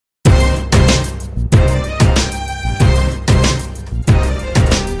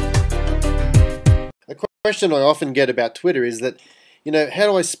Question I often get about Twitter is that, how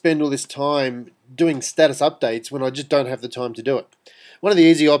do I spend all this time doing status updates when I just don't have the time to do it? One of the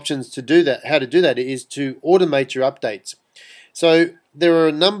easy options to do that, how to do that, is to automate your updates. So there are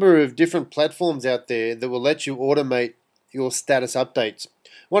a number of different platforms out there that will let you automate your status updates.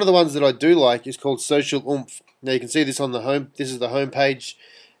 One of the ones that I do like is called Social Oomph. Now you can see this on the home. This is the home page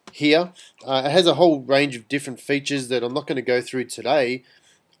here. It has a whole range of different features that I'm not going to go through today,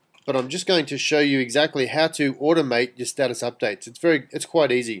 but I'm just going to show you exactly how to automate your status updates. It's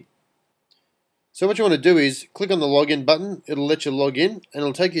quite easy. So what you want to do is click on the login button. It'll let you log in and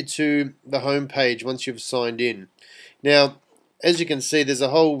it'll take you to the home page once you've signed in. Now, as you can see, there's a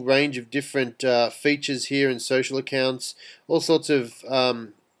whole range of different features here in social accounts, all sorts of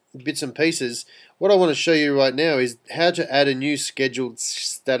bits and pieces. What I want to show you right now is how to add a new scheduled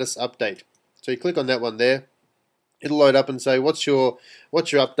status update. So you click on that one there. It'll load up and say, what's your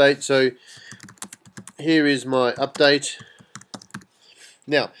update? So here is my update.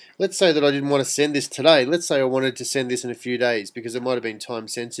 Now, let's say that I didn't want to send this today. Let's say I wanted to send this in a few days because it might have been time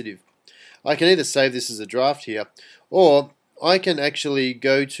sensitive. I can either save this as a draft here, or I can actually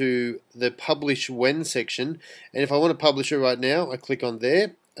go to the publish when section, and if I want to publish it right now, I click on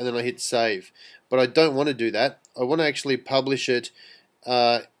there and then I hit save. But I don't want to do that. I want to actually publish it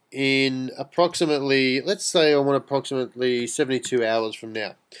in approximately, let's say I want approximately 72 hours from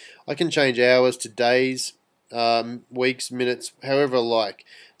now. I can change hours to days, weeks, minutes, however I like.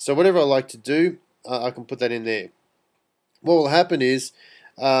 So whatever I like to do, I can put that in there. What will happen is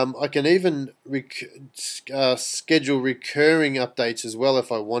I can even schedule recurring updates as well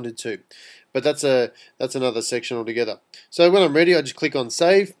if I wanted to, but that's another section altogether. So when I'm ready, I just click on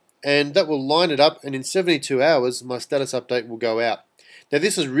save, and that will line it up, and in 72 hours my status update will go out. Now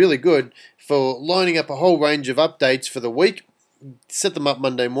this is really good for lining up a whole range of updates for the week. Set them up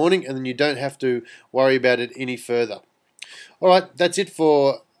Monday morning and then you don't have to worry about it any further. Alright, that's it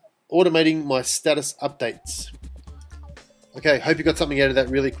for automating my status updates. Okay, hope you got something out of that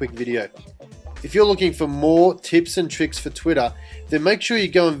really quick video. If you're looking for more tips and tricks for Twitter, then make sure you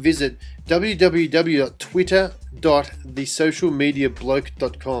go and visit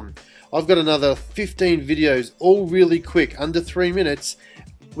www.twitter.thesocialmediabloke.com. I've got another 15 videos, all really quick, under 3 minutes,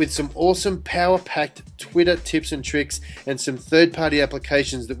 with some awesome power-packed Twitter tips and tricks and some third-party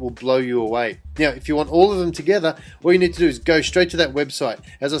applications that will blow you away. Now, if you want all of them together, all you need to do is go straight to that website.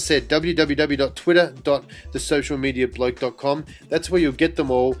 As I said, www.twitter.thesocialmediabloke.com. That's where you'll get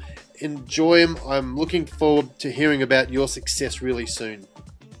them all. Enjoy them. I'm looking forward to hearing about your success really soon.